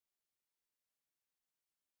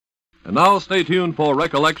And now stay tuned for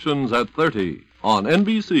Recollections at 30 on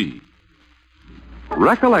NBC.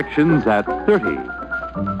 Recollections at 30.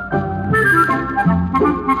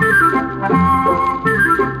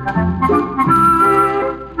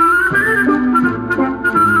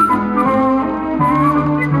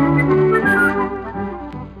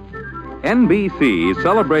 NBC,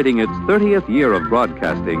 celebrating its 30th year of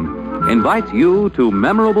broadcasting, invites you to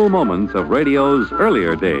memorable moments of radio's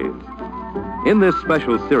earlier days. In this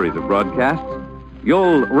special series of broadcasts,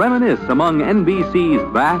 you'll reminisce among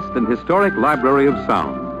NBC's vast and historic library of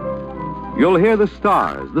sound. You'll hear the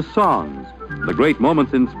stars, the songs, the great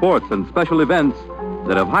moments in sports and special events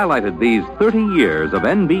that have highlighted these 30 years of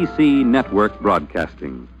NBC network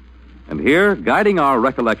broadcasting. And here, guiding our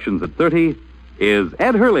recollections at 30, is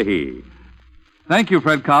Ed Herlihy. Thank you,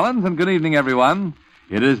 Fred Collins, and good evening, everyone.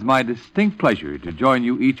 It is my distinct pleasure to join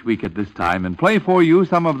you each week at this time and play for you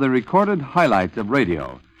some of the recorded highlights of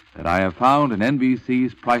radio that I have found in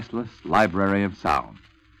NBC's priceless library of sound.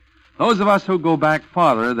 Those of us who go back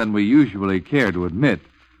farther than we usually care to admit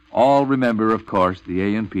all remember, of course, the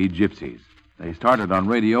A&P Gypsies. They started on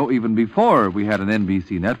radio even before we had an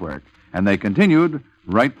NBC network, and they continued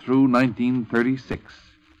right through 1936.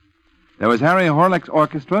 There was Harry Horlick's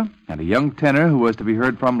orchestra and a young tenor who was to be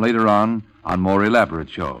heard from later on more elaborate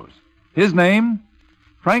shows. His name,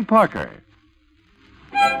 Frank Parker.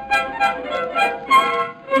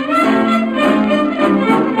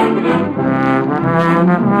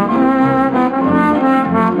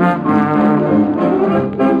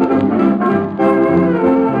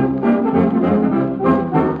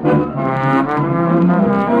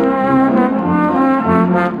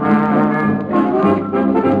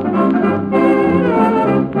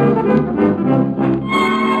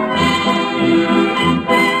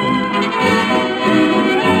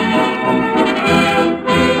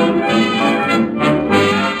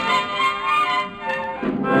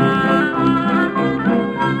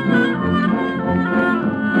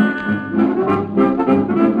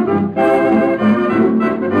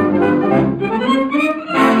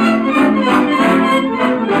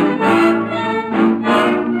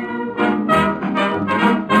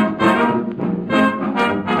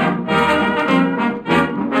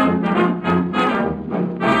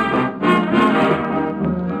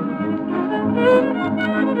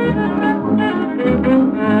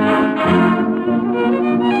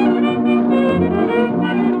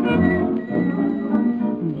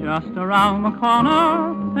 Just around the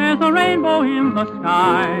corner, there's a rainbow in the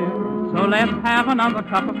sky. So let's have another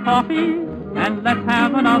cup of coffee, and let's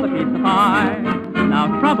have another piece of pie.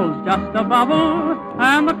 Now trouble's just a bubble,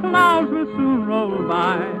 and the clouds will soon roll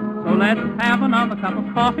by. So let's have another cup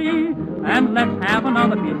of coffee, and let's have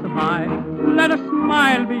another piece of pie. Let a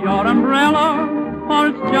smile be your umbrella, for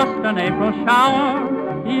it's just an April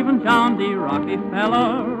shower. Even John D.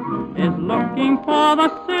 Rockefeller is looking for the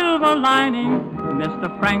silver lining.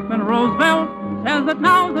 Mr. Franklin Roosevelt says that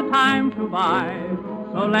now's the time to buy.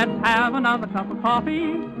 So let's have another cup of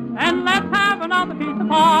coffee, and let's have another piece of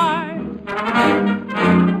pie.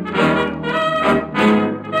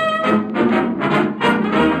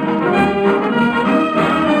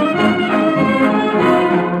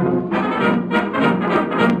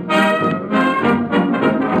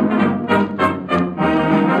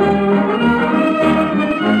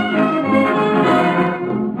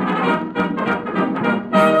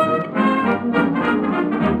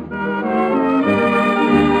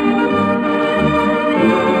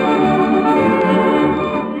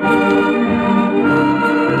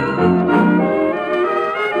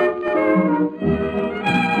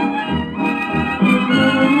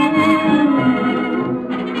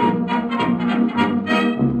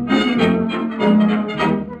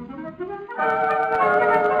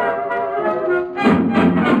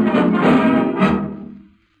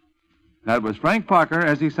 That was Frank Parker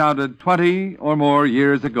as he sounded 20 or more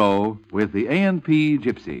years ago with the A&P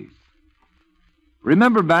Gypsies.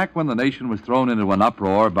 Remember back when the nation was thrown into an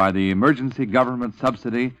uproar by the emergency government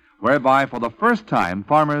subsidy whereby for the first time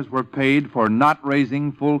farmers were paid for not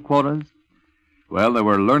raising full quotas? Well, there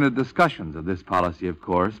were learned discussions of this policy, of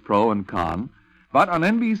course, pro and con. But on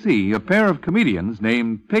NBC, a pair of comedians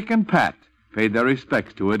named Pick and Pat paid their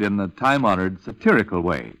respects to it in the time-honored satirical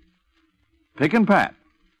way. Pick and Pat.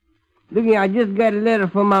 Look here, I just got a letter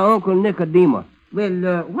from my Uncle Nicodemus.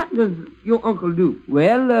 Well, what does your uncle do?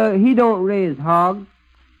 Well, he don't raise hogs.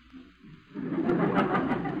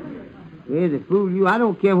 Well, to fool you, I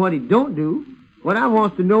don't care what he don't do. What I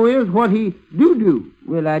want to know is what he do.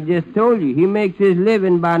 Well, I just told you, he makes his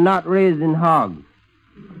living by not raising hogs.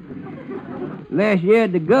 Last year,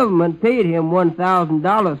 the government paid him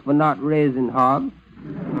 $1,000 for not raising hogs.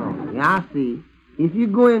 Oh, Yeah, I see. If you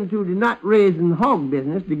go into the nut-raising hog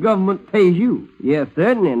business, the government pays you. Yes,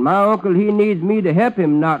 certainly. And my uncle, he needs me to help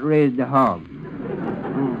him not raise the hog.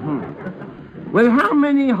 Well, how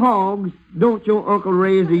many hogs don't your uncle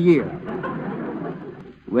raise a year?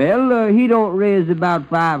 Well, he don't raise about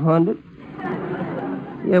 500.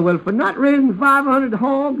 Yeah, well, for not raising 500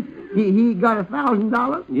 hogs, he got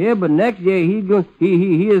 $1,000? Yeah, but next year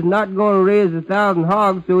he is not going to raise 1,000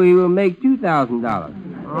 hogs, so he will make $2,000.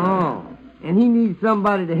 Oh, and he needs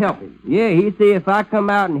somebody to help him. Yeah, he say if I come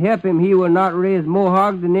out and help him, he will not raise more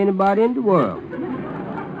hogs than anybody in the world.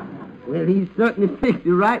 Well, he certainly picked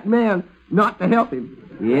the right man not to help him.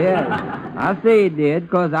 Yeah, I say he did,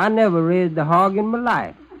 because I never raised a hog in my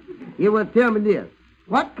life. Yeah, well, tell me this.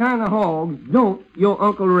 What kind of hogs don't your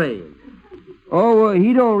uncle raise? Oh, well,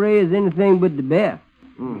 he don't raise anything but the best.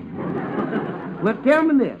 Well, tell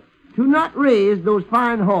me this. To not raise those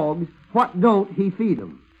fine hogs, what don't he feed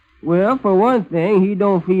them? Well, for one thing, he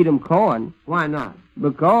don't feed them corn. Why not?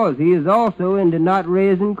 Because he is also in the not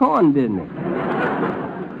raising corn business.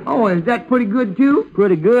 Oh, is that pretty good, too?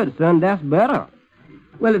 Pretty good, son. That's better.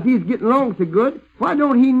 Well, if he's getting along so good, why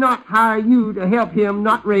don't he not hire you to help him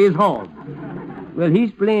not raise hogs? Well, he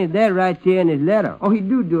explains that right here in his letter. Oh, he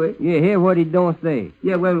do it? Yeah, hear what he don't say.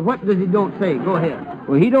 Yeah, well, what does he don't say? Go ahead.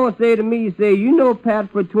 Well, he don't say to me, he say, you know,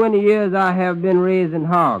 Pat, for 20 years I have been raising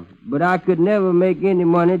hogs, but I could never make any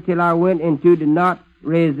money till I went into the not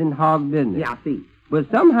raising hog business. Yeah, I see.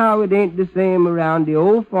 But somehow it ain't the same around the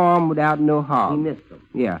old farm without no hogs. He missed them.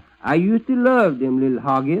 Yeah, I used to love them little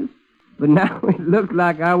hoggies, but now it looks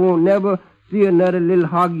like I won't never see another little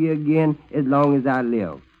hoggy again as long as I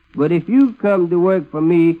live. But if you come to work for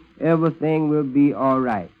me, everything will be all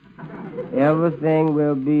right. Everything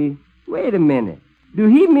will be... Wait a minute. Do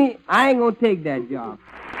he mean... I ain't gonna take that job.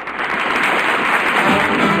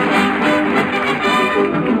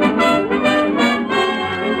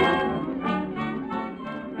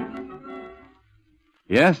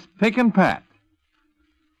 Yes, Pick and Pat.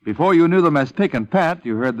 Before you knew them as Pick and Pat,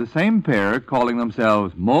 you heard the same pair calling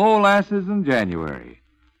themselves Molasses in January.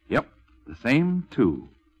 Yep, the same two.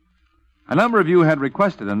 A number of you had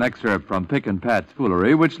requested an excerpt from Pick and Pat's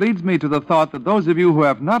Foolery, which leads me to the thought that those of you who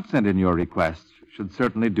have not sent in your requests should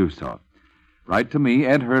certainly do so. Write to me,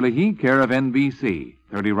 Ed Hurley, care of NBC,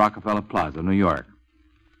 30 Rockefeller Plaza, New York.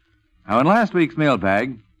 Now, in last week's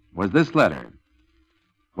mailbag was this letter.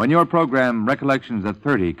 When your program, Recollections at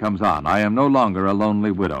 30, comes on, I am no longer a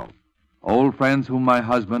lonely widow. Old friends whom my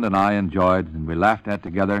husband and I enjoyed and we laughed at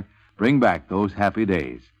together bring back those happy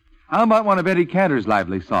days. How about one of Eddie Cantor's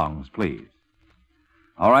lively songs, please?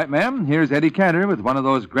 All right, ma'am, here's Eddie Cantor with one of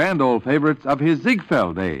those grand old favorites of his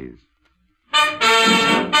Ziegfeld days.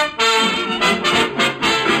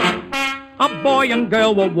 A boy and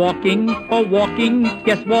girl were walking,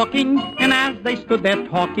 yes, walking, and as they stood there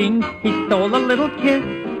talking, he stole a little kiss.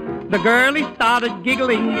 The girlie started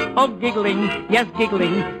giggling, oh, giggling, yes,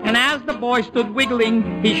 giggling, and as the boy stood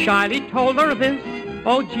wiggling, he shyly told her this.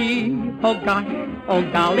 Oh, gee, oh, gosh, oh,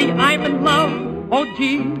 golly, I'm in love. Oh,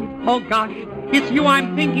 gee, oh, gosh, it's you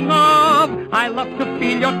I'm thinking of. I love to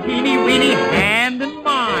feel your teeny-weeny hand in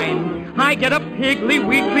mine. I get a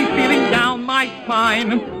piggly-wiggly feeling down my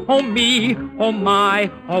spine. Oh, me, oh, my,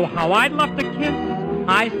 oh, how I'd love to kiss.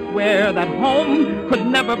 I swear that home could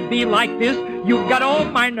never be like this. You've got all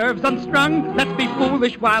my nerves unstrung. Let's be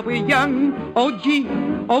foolish while we're young. Oh, gee,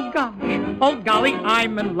 oh, gosh, oh, golly,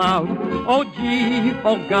 I'm in love. Oh, gee,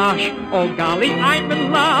 oh, gosh, oh, golly, I'm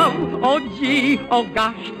in love. Oh, gee, oh,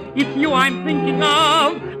 gosh, it's you I'm thinking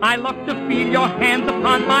of. I love to feel your hands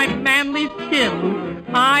upon my manly skin.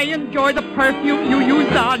 I enjoy the perfume you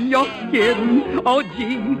use on your skin. Oh,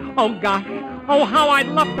 gee, oh, gosh, oh, how I'd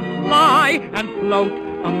love to fly and float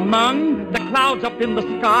among the clouds up in the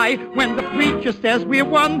sky. When the preacher says we're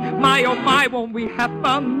one, my, oh, my, won't we have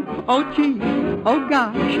fun? Oh, gee, oh,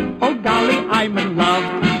 gosh, oh, golly, I'm in love.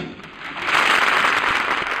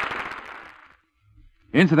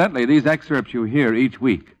 Incidentally, these excerpts you hear each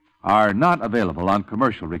week are not available on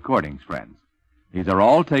commercial recordings, friends. These are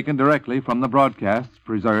all taken directly from the broadcasts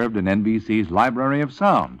preserved in NBC's Library of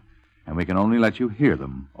Sound, and we can only let you hear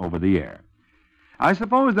them over the air. I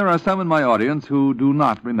suppose there are some in my audience who do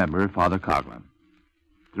not remember Father Coughlin.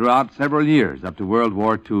 Throughout several years up to World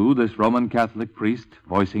War II, this Roman Catholic priest,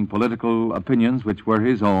 voicing political opinions which were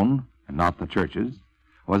his own and not the church's,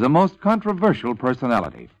 was a most controversial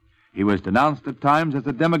personality. He was denounced at times as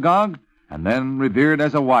a demagogue and then revered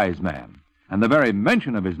as a wise man, and the very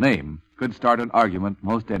mention of his name could start an argument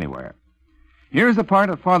most anywhere. Here's a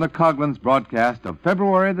part of Father Coughlin's broadcast of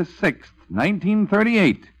February the 6th,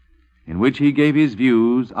 1938, in which he gave his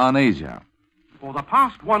views on Asia. For the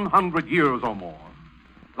past 100 years or more,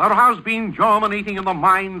 there has been germinating in the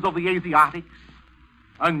minds of the Asiatics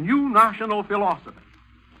a new national philosophy.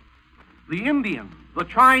 The Indians, the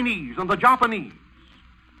Chinese, and the Japanese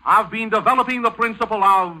have been developing the principle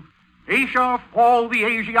of Asia for the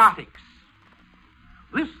Asiatics.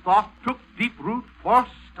 This thought took deep root first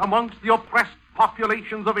amongst the oppressed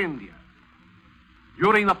populations of India.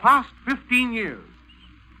 During the past 15 years,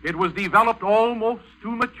 it was developed almost to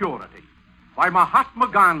maturity by Mahatma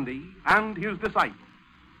Gandhi and his disciples.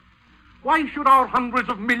 Why should our hundreds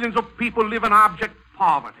of millions of people live in abject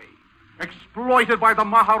poverty, exploited by the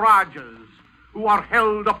Maharajas who are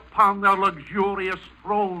held upon their luxurious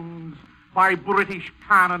thrones by British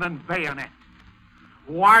cannon and bayonet?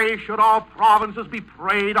 Why should our provinces be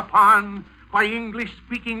preyed upon by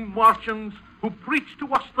English-speaking merchants who preach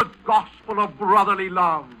to us the gospel of brotherly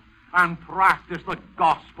love and practice the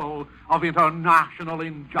gospel of international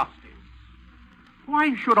injustice?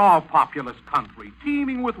 Why should our populous country,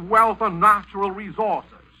 teeming with wealth and natural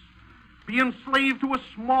resources, be enslaved to a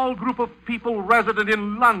small group of people resident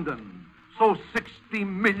in London, so 60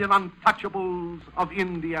 million untouchables of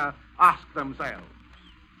India ask themselves?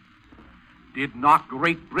 Did not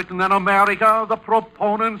Great Britain and America, the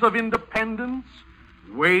proponents of independence,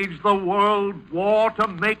 wage the world war to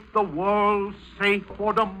make the world safe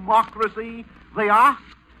for democracy, they asked?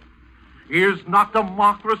 Is not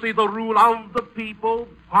democracy the rule of the people,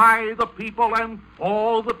 by the people, and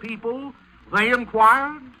for the people? They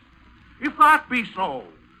inquired. If that be so,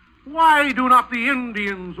 why do not the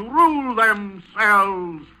Indians rule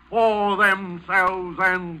themselves, for themselves,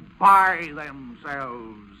 and by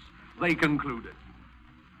themselves? They concluded.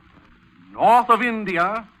 North of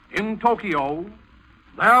India, in Tokyo,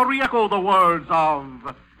 there re-echo the words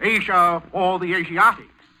of Asia for the Asiatics.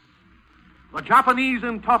 The Japanese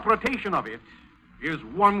interpretation of it is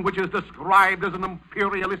one which is described as an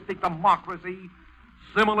imperialistic democracy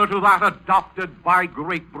similar to that adopted by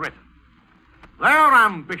Great Britain. Their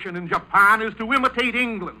ambition in Japan is to imitate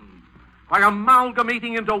England by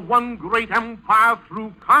amalgamating into one great empire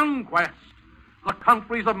through conquest the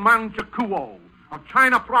countries of Manchukuo, of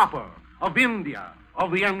China proper, of India,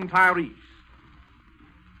 of the entire East.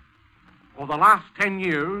 For the last 10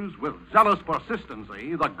 years, with zealous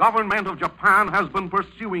persistency, the government of Japan has been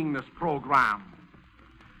pursuing this program.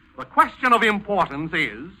 The question of importance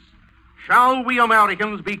is, shall we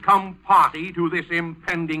Americans become party to this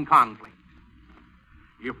impending conflict?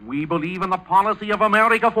 If we believe in the policy of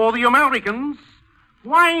America for the Americans,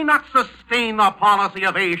 why not sustain the policy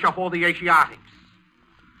of Asia for the Asiatics?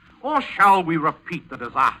 Or shall we repeat the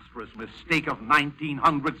disastrous mistake of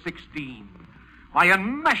 1916 by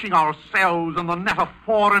enmeshing ourselves in the net of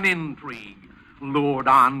foreign intrigue, lured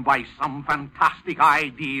on by some fantastic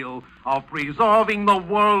ideal of preserving the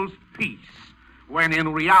world's peace, when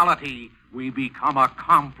in reality we become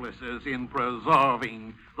accomplices in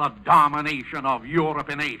preserving the domination of Europe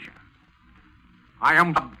in Asia? I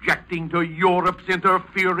am objecting to Europe's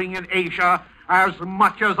interfering in Asia as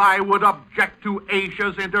much as I would object to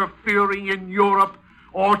Asia's interfering in Europe,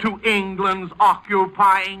 or to England's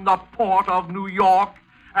occupying the port of New York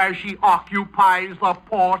as she occupies the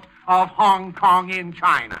port of Hong Kong in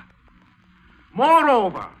China.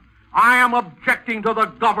 Moreover, I am objecting to the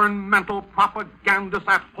governmental propagandists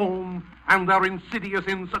at home and their insidious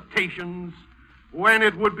incitations when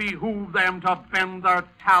it would behoove them to bend their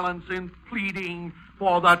talents in pleading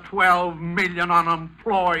for the 12 million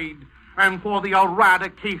unemployed and for the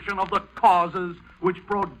eradication of the causes which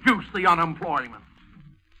produce the unemployment.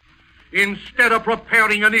 Instead of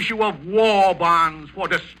preparing an issue of war bonds for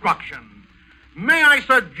destruction, may I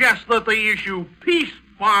suggest that they issue peace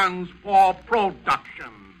bonds for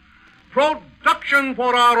production. Production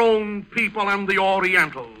for our own people and the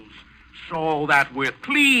Orientals, so that with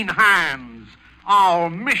clean hands our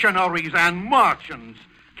missionaries and merchants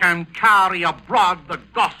can carry abroad the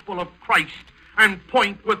gospel of Christ and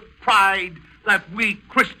point with pride that we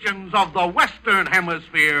Christians of the Western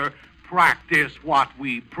Hemisphere practice what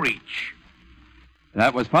we preach.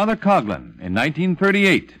 That was Father Coughlin in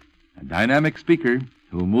 1938, a dynamic speaker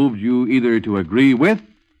who moved you either to agree with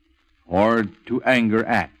or to anger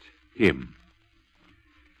at him.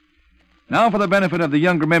 Now, for the benefit of the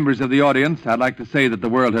younger members of the audience, I'd like to say that the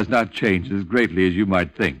world has not changed as greatly as you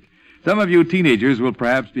might think. Some of you teenagers will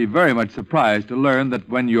perhaps be very much surprised to learn that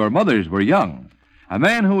when your mothers were young, a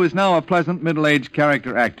man who is now a pleasant middle-aged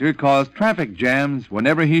character actor caused traffic jams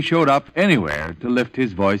whenever he showed up anywhere to lift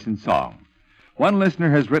his voice in song. One listener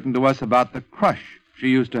has written to us about the crush she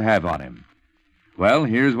used to have on him. Well,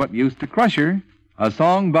 here's what used to crush her, a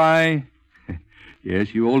song by,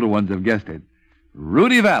 yes, you older ones have guessed it,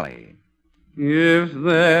 Rudy Valley. If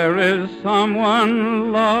there is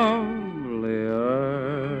someone lovelier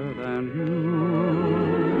than you,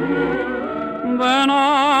 then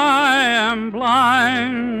I am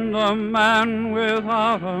blind, a man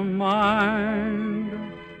without a mind.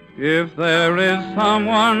 If there is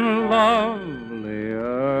someone lovelier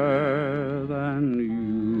than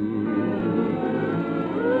you.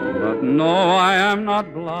 But no, I am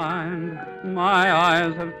not blind. My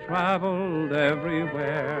eyes have traveled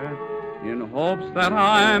everywhere in hopes that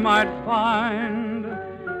I might find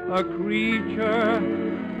a creature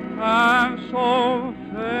half so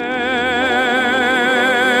fair.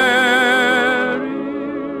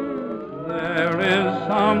 If there is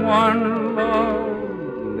someone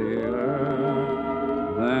lovelier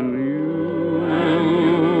than you,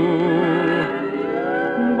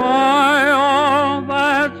 by all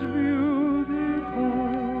that's beautiful,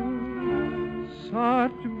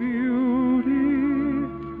 such beauty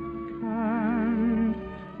can't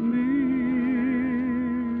be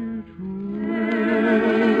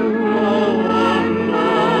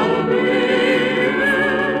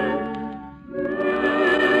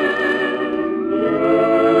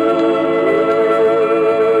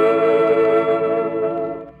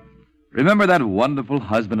Remember that wonderful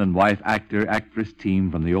husband and wife actor-actress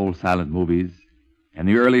team from the old silent movies and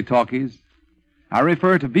the early talkies? I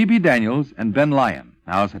refer to B.B. Daniels and Ben Lyon,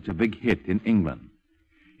 now such a big hit in England.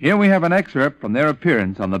 Here we have an excerpt from their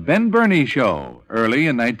appearance on the Ben Burney Show early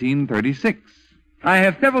in 1936. I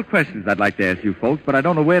have several questions I'd like to ask you folks, but I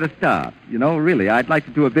don't know where to start. You know, really, I'd like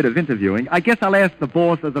to do a bit of interviewing. I guess I'll ask the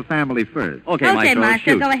boss of the family first. Okay,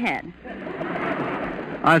 Maestro, shoot. go ahead.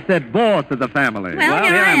 I said boss of the family. Well,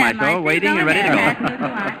 here I am, Maestro, waiting and ready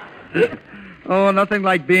to go. Oh, nothing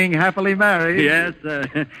like being happily married. Yes,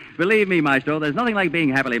 believe me, Maestro, there's nothing like being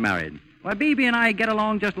happily married. Why, Bibi and I get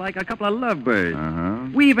along just like a couple of lovebirds. Uh-huh.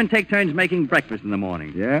 We even take turns making breakfast in the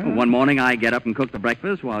morning. Yeah? One morning I get up and cook the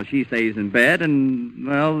breakfast while she stays in bed, and,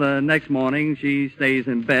 well, the next morning she stays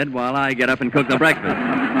in bed while I get up and cook the breakfast.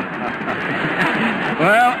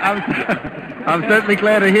 Well, I'm certainly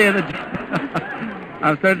glad to hear that...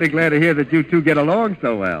 I'm certainly glad to hear that you two get along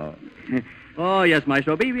so well. Oh, yes,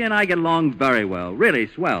 Maestro, Bibi and I get along very well. Really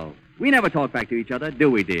swell. We never talk back to each other, do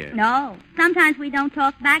we, dear? No. Sometimes we don't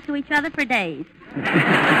talk back to each other for days.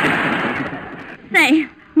 Say,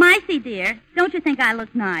 Micey, dear, don't you think I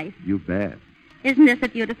look nice? You bet. Isn't this a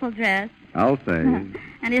beautiful dress? I'll say.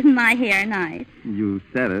 And isn't my hair nice? You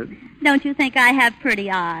said it. Don't you think I have pretty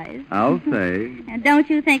eyes? I'll say. And don't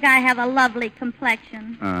you think I have a lovely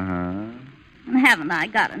complexion? Uh-huh. And haven't I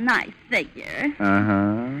got a nice figure?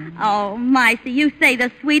 Uh-huh. Oh, Micey, you say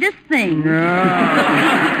the sweetest thing.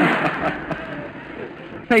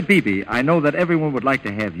 Say, Bibi, I know that everyone would like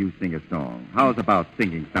to have you sing a song. How's about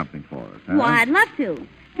singing something for us, huh? Why, I'd love to.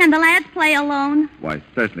 Can the lads play alone? Why,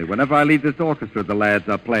 certainly. Whenever I leave this orchestra, the lads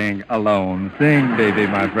are playing alone. Sing, baby,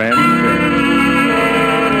 my friend. Sing.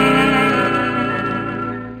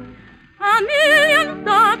 A million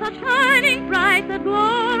stars are shining bright that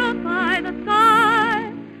glorify the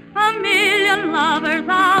sky. A million lovers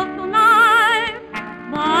out tonight,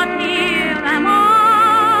 but here am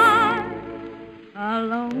I,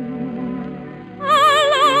 alone,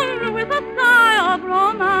 alone with a sigh of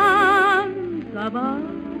romance above.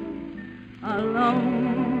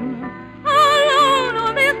 Alone, alone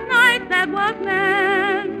on this night that was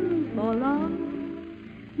meant for love.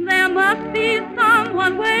 There must be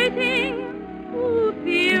someone waiting who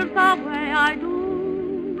feels the way I do.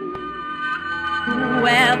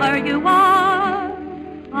 Whoever you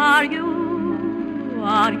are you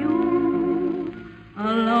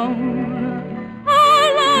alone,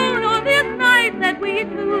 alone on this night that we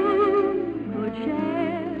two could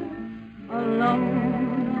share?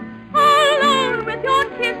 Alone, alone with your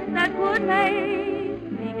kiss that would make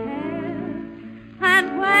me care.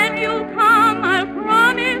 And when you come, I'll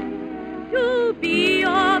promise to be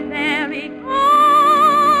your very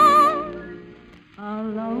own.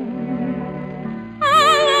 Alone,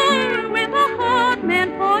 alone with a heart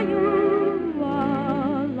meant for you.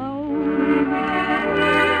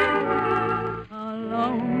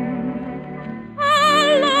 Alone,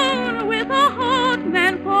 alone with a heart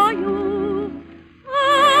meant for you.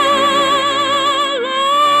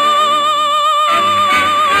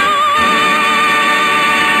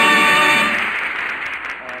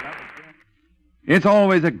 It's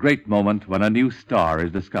always a great moment when a new star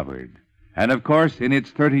is discovered. And of course, in its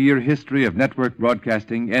 30-year history of network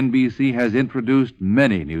broadcasting, NBC has introduced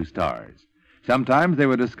many new stars. Sometimes they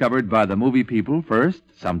were discovered by the movie people first,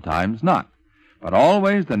 sometimes not. But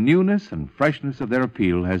always the newness and freshness of their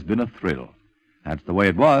appeal has been a thrill. That's the way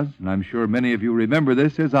it was, and I'm sure many of you remember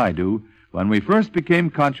this as I do, when we first became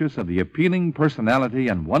conscious of the appealing personality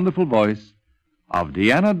and wonderful voice of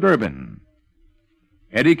Deanna Durbin.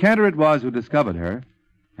 Eddie Cantor it was who discovered her,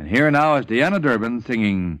 and here now is Deanna Durbin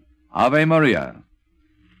singing Ave Maria.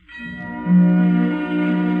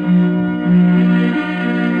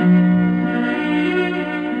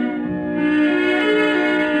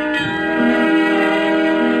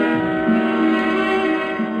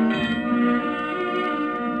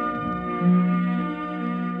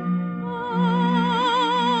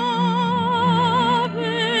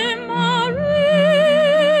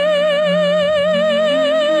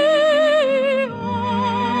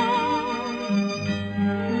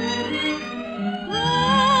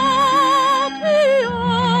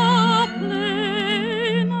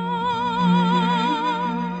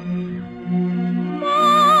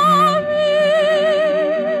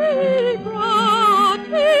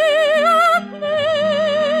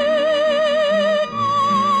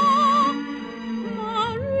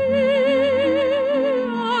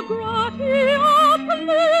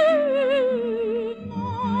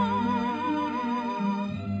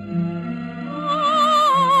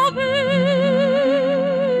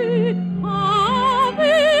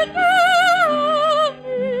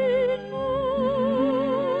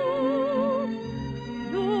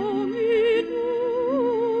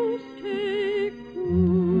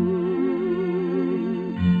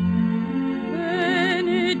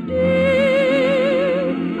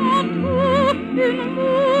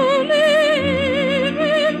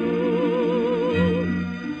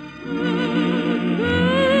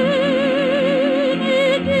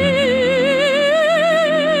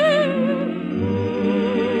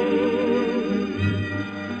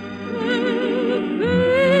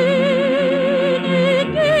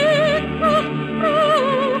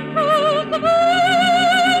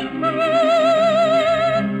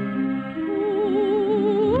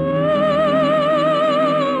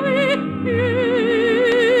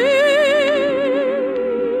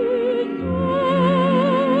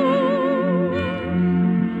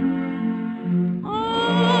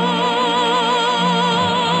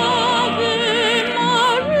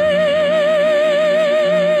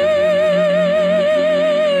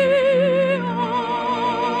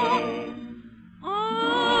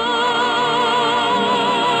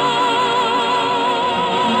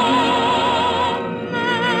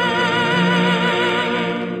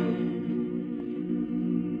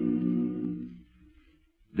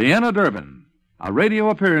 Deanna Durbin, a radio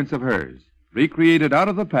appearance of hers, recreated out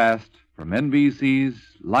of the past from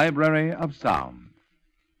NBC's Library of Sound.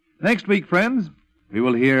 Next week, friends, we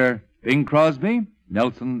will hear Bing Crosby,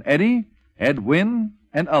 Nelson Eddy, Ed Wynn,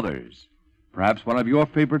 and others. Perhaps one of your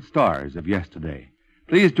favorite stars of yesterday.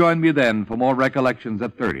 Please join me then for more Recollections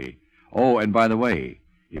at 30. Oh, and by the way,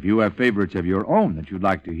 if you have favorites of your own that you'd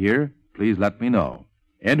like to hear, please let me know.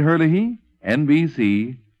 Ed Hurley,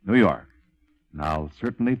 NBC, New York. And I'll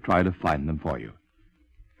certainly try to find them for you.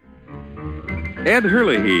 Ed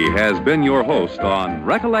Hurley has been your host on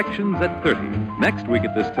Recollections at 30. Next week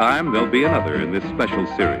at this time, there'll be another in this special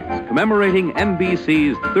series, commemorating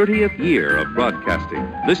NBC's 30th year of broadcasting.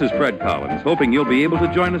 This is Fred Collins, hoping you'll be able to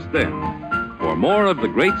join us then for more of the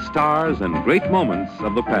great stars and great moments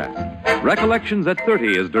of the past. Recollections at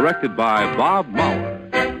 30 is directed by Bob Maurer.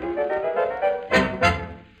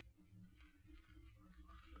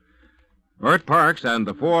 Burt Parks and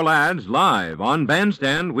the Four Lads live on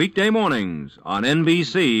Bandstand weekday mornings on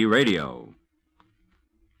NBC Radio.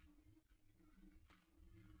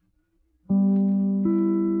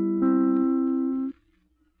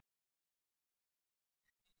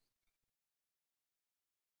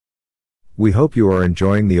 We hope you are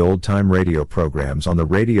enjoying the old-time radio programs on the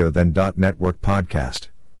RadioThen.Network podcast.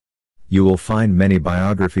 You will find many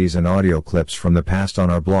biographies and audio clips from the past on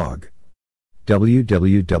our blog,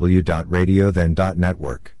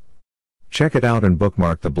 www.radiothen.network. Check it out and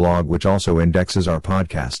bookmark the blog, which also indexes our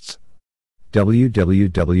podcasts,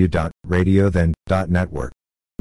 www.radiothen.network.